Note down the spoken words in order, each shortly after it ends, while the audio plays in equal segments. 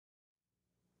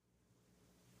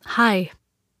Hi,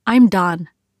 I'm Dawn,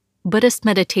 Buddhist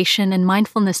meditation and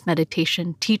mindfulness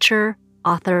meditation teacher,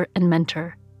 author, and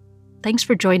mentor. Thanks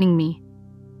for joining me.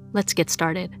 Let's get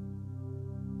started.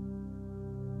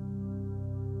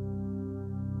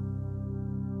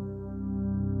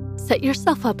 Set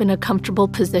yourself up in a comfortable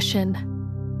position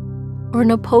or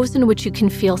in a pose in which you can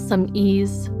feel some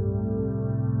ease.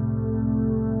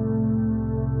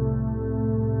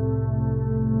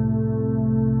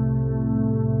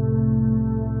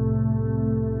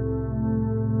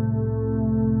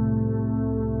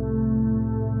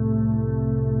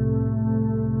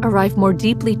 Arrive more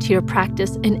deeply to your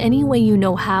practice in any way you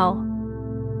know how,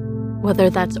 whether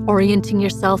that's orienting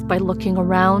yourself by looking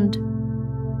around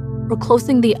or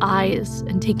closing the eyes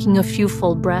and taking a few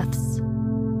full breaths.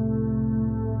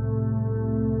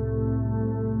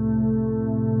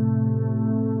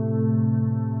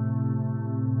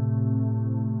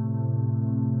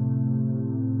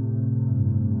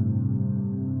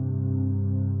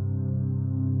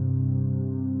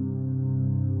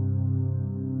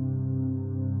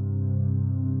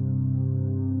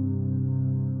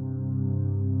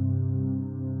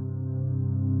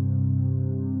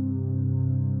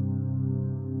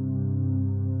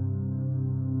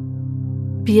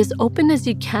 Be as open as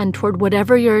you can toward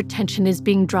whatever your attention is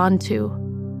being drawn to.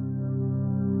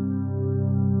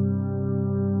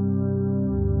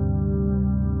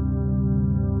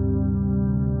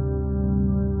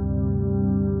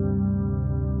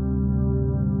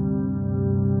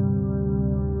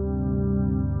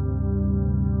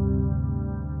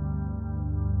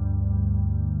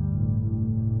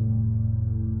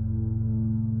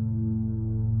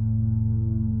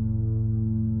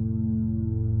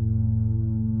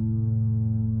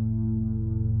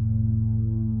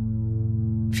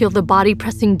 Feel the body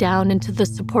pressing down into the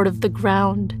support of the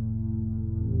ground.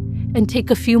 And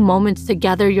take a few moments to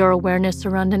gather your awareness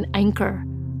around an anchor,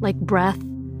 like breath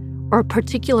or a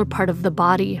particular part of the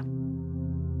body.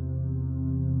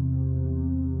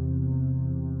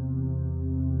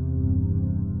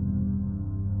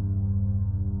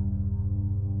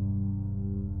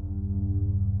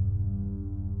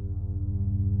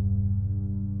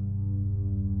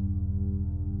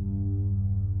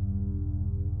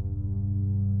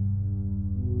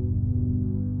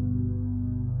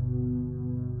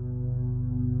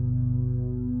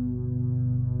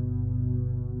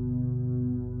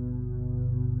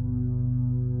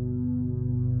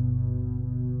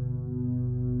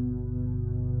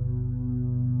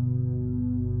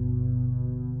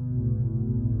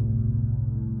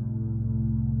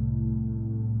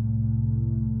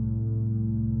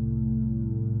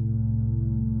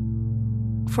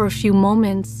 For a few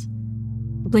moments,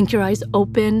 blink your eyes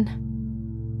open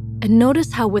and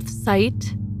notice how with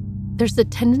sight, there's a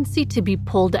tendency to be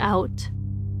pulled out.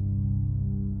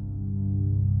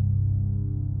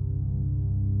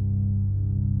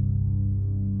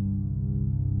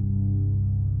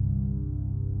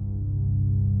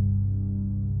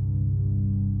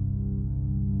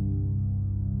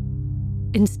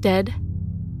 Instead,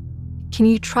 can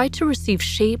you try to receive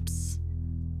shapes,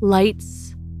 lights,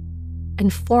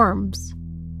 and forms,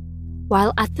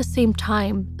 while at the same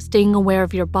time staying aware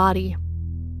of your body?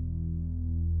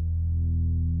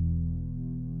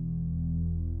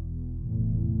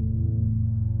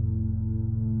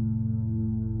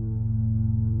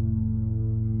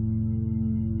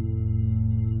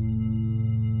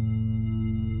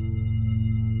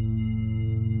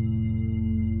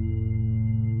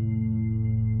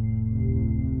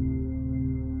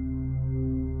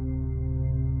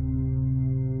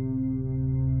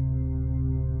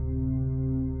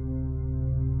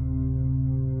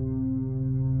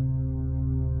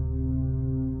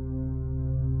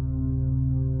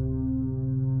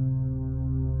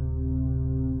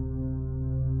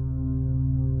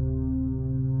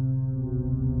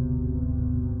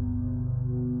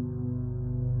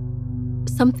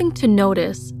 Something to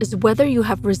notice is whether you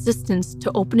have resistance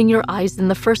to opening your eyes in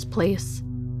the first place.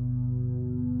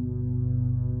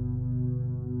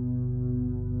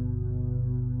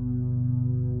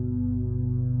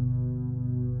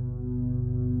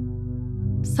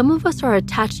 Some of us are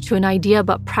attached to an idea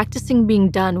about practicing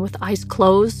being done with eyes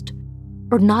closed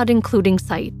or not including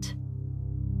sight.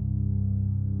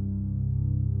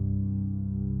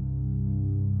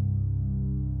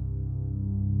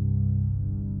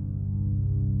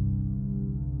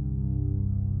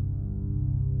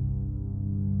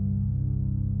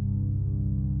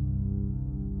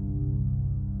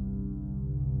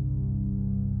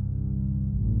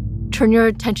 Turn your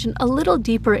attention a little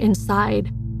deeper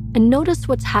inside and notice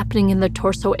what's happening in the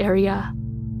torso area.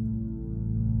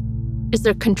 Is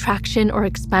there contraction or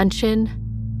expansion?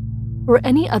 Or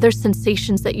any other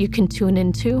sensations that you can tune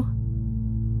into?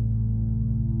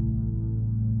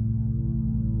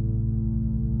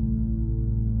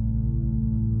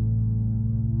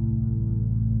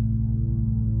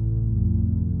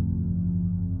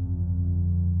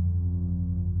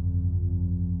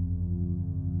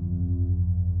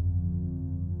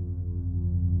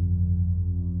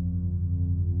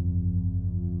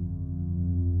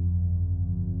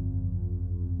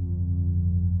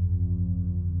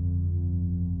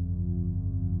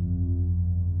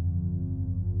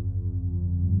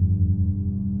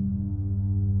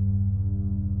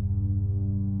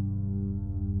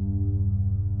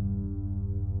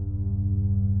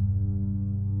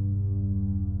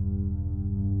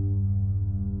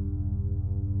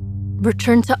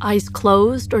 Return to eyes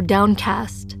closed or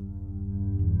downcast,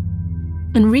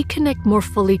 and reconnect more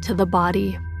fully to the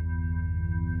body.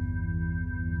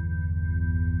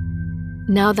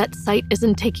 Now that sight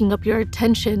isn't taking up your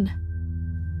attention,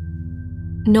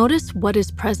 notice what is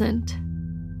present.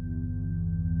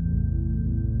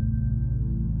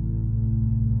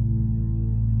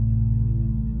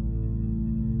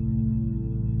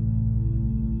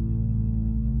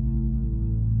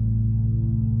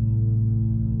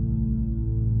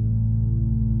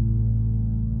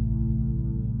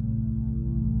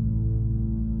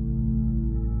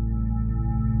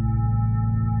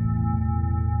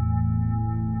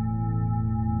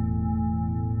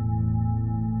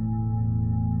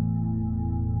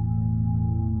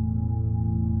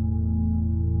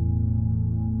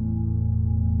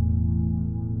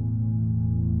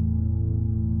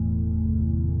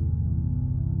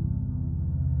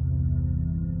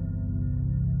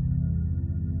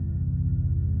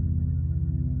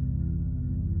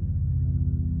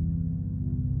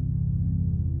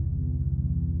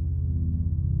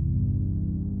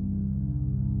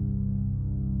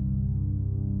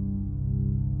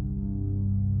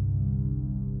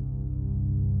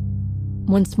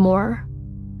 Once more,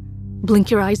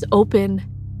 blink your eyes open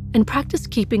and practice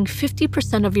keeping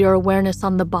 50% of your awareness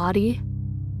on the body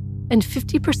and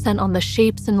 50% on the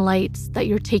shapes and lights that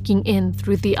you're taking in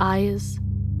through the eyes.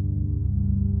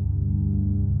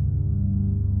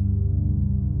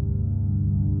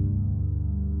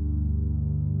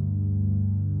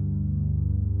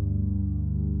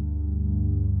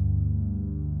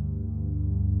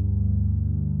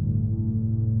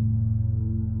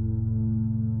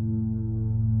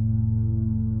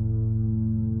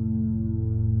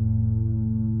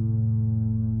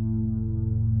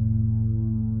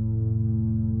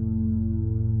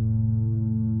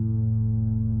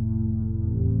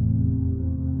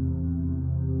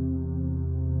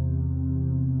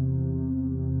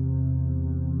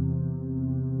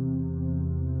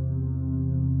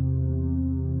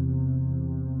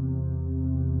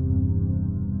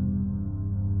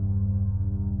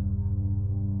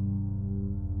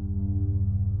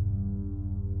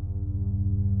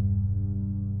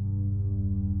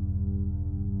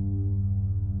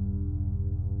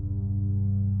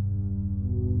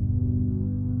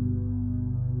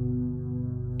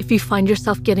 If you find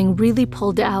yourself getting really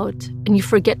pulled out and you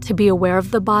forget to be aware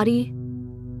of the body,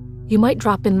 you might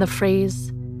drop in the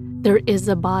phrase, "There is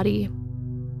a body."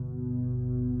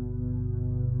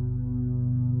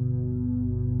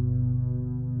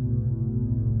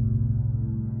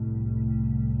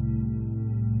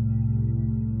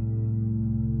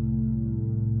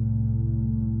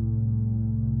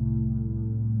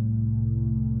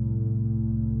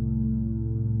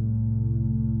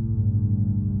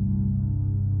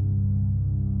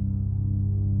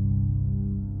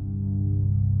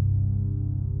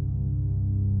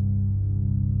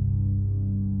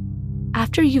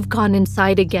 After you've gone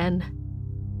inside again,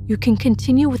 you can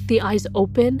continue with the eyes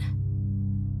open,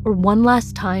 or one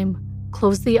last time,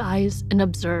 close the eyes and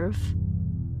observe.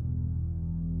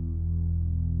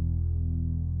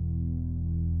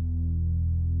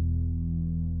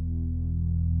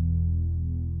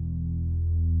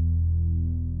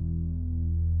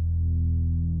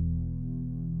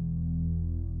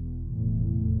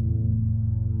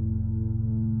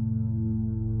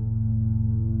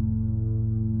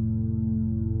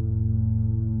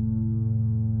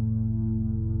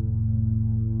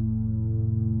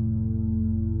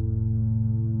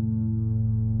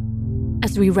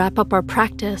 As we wrap up our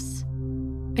practice,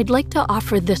 I'd like to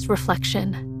offer this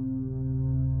reflection.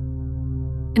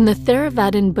 In the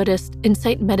Theravadan Buddhist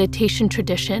insight meditation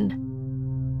tradition,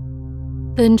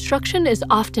 the instruction is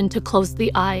often to close the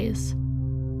eyes.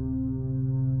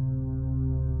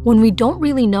 When we don't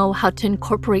really know how to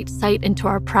incorporate sight into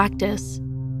our practice,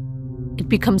 it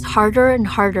becomes harder and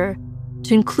harder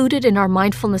to include it in our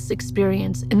mindfulness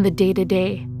experience in the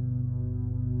day-to-day.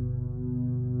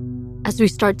 As we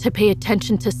start to pay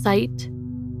attention to sight,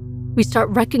 we start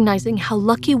recognizing how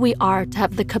lucky we are to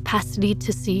have the capacity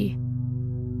to see.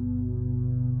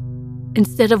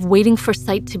 Instead of waiting for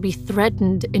sight to be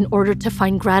threatened in order to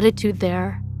find gratitude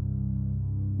there,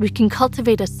 we can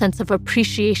cultivate a sense of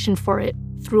appreciation for it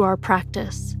through our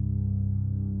practice.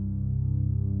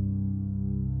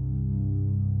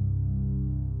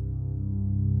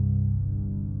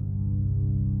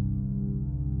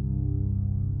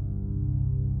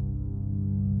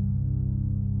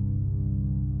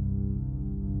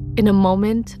 In a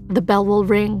moment, the bell will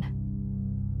ring.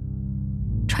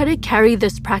 Try to carry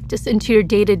this practice into your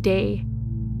day-to-day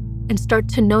and start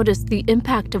to notice the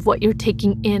impact of what you're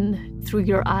taking in through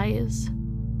your eyes.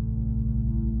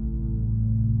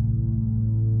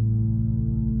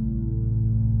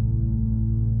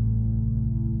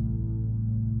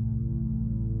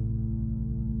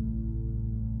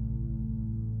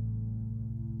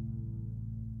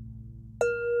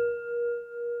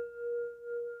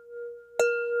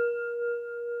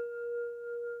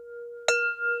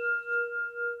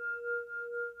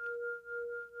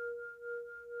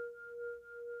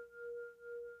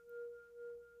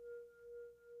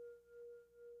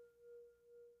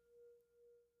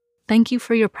 Thank you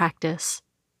for your practice.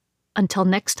 Until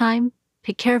next time,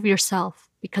 take care of yourself,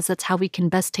 because that's how we can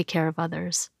best take care of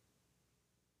others.